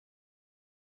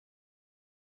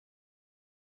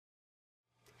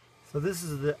So this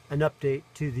is an update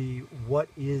to the What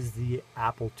is the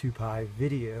Apple II Pi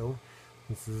video.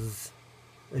 This is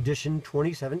edition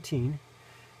 2017.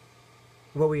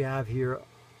 What we have here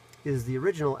is the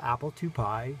original Apple II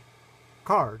Pi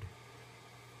card.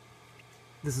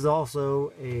 This is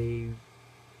also a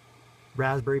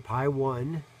Raspberry Pi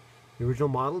 1, the original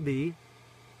Model B.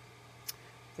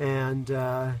 And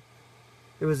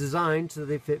it was designed so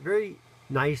they fit very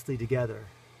nicely together.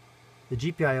 The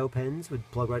GPIO pins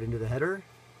would plug right into the header.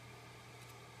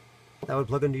 That would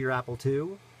plug into your Apple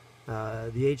II.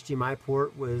 The HDMI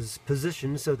port was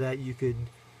positioned so that you could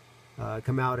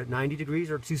come out at 90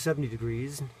 degrees or 270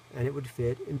 degrees, and it would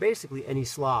fit in basically any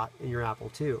slot in your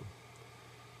Apple II.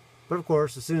 But of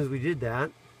course, as soon as we did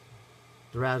that,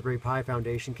 the Raspberry Pi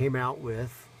Foundation came out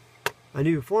with a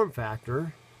new form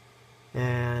factor,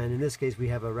 and in this case we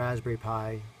have a Raspberry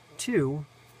Pi 2.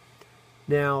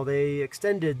 Now, they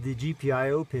extended the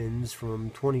GPIO pins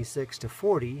from 26 to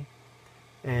 40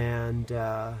 and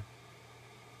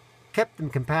kept them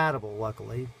compatible,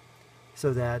 luckily,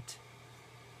 so that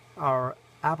our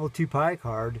Apple II Pi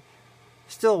card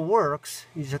still works.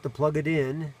 You just have to plug it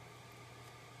in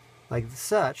like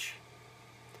such.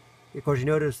 Of course, you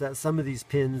notice that some of these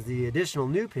pins, the additional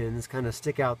new pins, kind of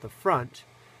stick out the front.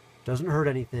 Doesn't hurt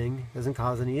anything, doesn't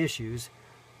cause any issues,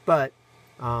 but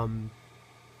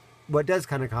what does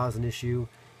kind of cause an issue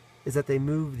is that they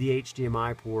move the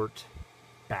HDMI port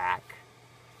back.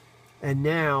 And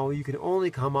now you can only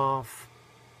come off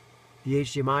the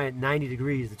HDMI at 90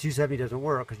 degrees. The 270 doesn't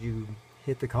work because you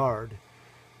hit the card,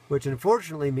 which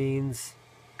unfortunately means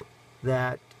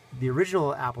that the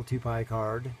original Apple II Pi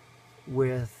card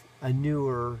with a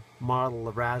newer model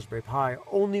of Raspberry Pi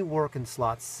only work in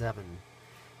slot 7.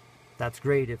 That's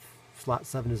great if slot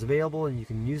 7 is available and you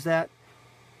can use that.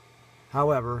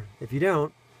 However, if you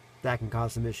don't, that can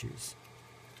cause some issues.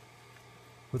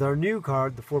 With our new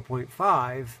card, the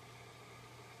 4.5,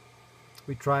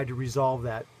 we tried to resolve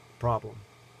that problem.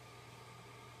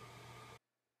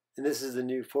 And this is the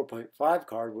new 4.5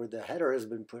 card where the header has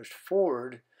been pushed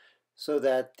forward so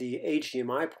that the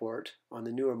HDMI port on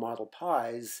the newer Model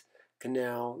Pis can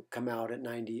now come out at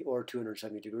 90 or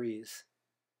 270 degrees.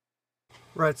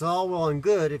 Right, it's all well and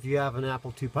good if you have an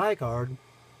Apple II Pi card.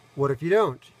 What if you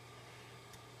don't?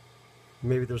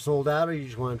 Maybe they're sold out or you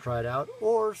just want to try it out.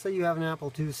 Or say you have an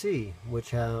Apple IIc, which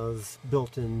has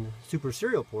built-in Super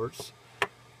Serial ports,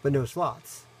 but no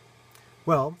slots.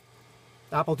 Well,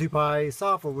 Apple II Pi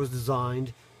software was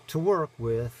designed to work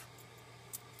with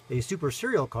a Super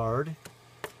Serial card,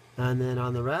 and then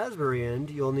on the Raspberry end,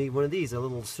 you'll need one of these, a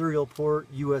little serial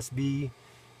port USB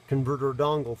converter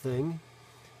dongle thing.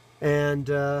 And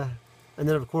then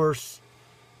of course,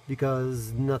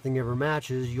 because nothing ever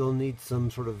matches, you'll need some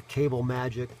sort of cable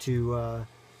magic to,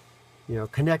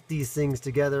 connect these things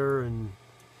together and,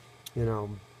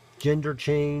 gender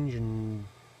change and,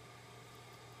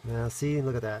 see,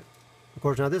 look at that. Of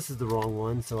course, now this is the wrong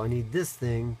one, so I need this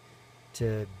thing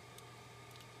to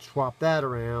swap that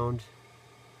around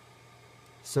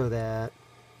so that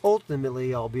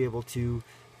ultimately I'll be able to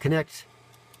connect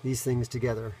these things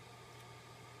together.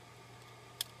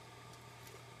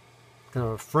 Kind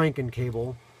of a Franken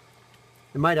cable.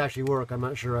 It might actually work, I'm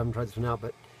not sure, I haven't tried this one out,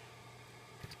 but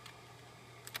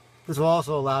this will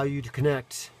also allow you to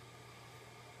connect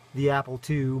the Apple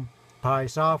II Pi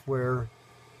software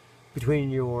between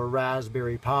your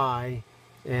Raspberry Pi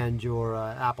and your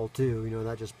Apple II.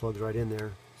 That just plugs right in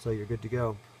there, so you're good to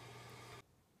go.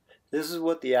 This is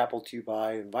what the Apple II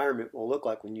Pi environment will look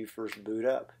like when you first boot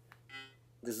up.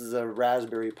 This is a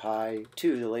Raspberry Pi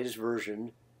 2, the latest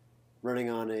version,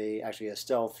 running on actually a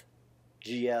Stealth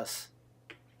GS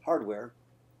hardware,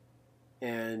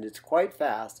 and it's quite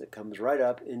fast. It comes right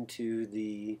up into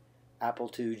the Apple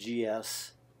II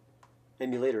GS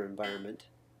emulator environment,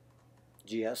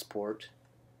 GS port,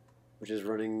 which is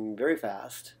running very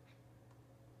fast.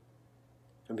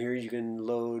 From here you can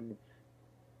load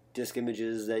disk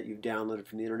images that you've downloaded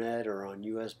from the internet or on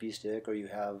USB stick, or you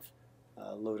have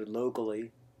loaded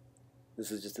locally. This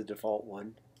is just the default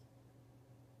one.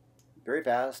 Very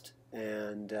fast,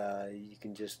 and you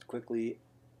can just quickly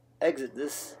exit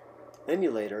this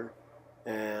emulator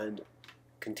and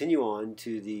continue on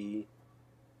to the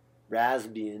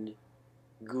Raspbian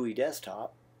GUI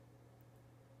desktop.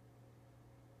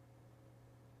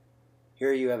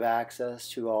 Here you have access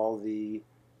to all the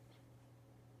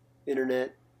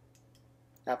internet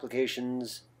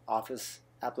applications, Office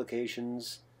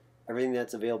applications, everything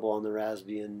that's available on the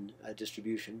Raspbian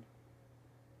distribution.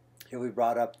 Here we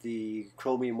brought up the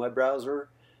Chromium web browser.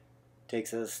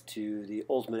 Takes us to the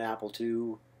Ultimate Apple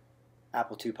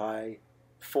II Pi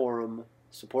forum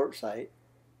support site.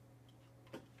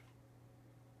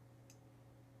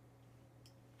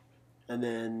 and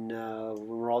then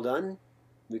when we're all done,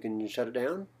 we can shut it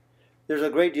down. There's a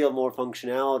great deal more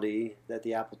functionality that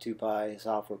the Apple II-Pi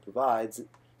software provides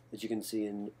that you can see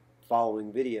in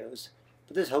following videos.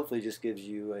 But this hopefully just gives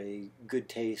you a good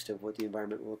taste of what the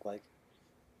environment will look like.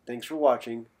 Thanks for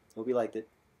watching. Hope you liked it.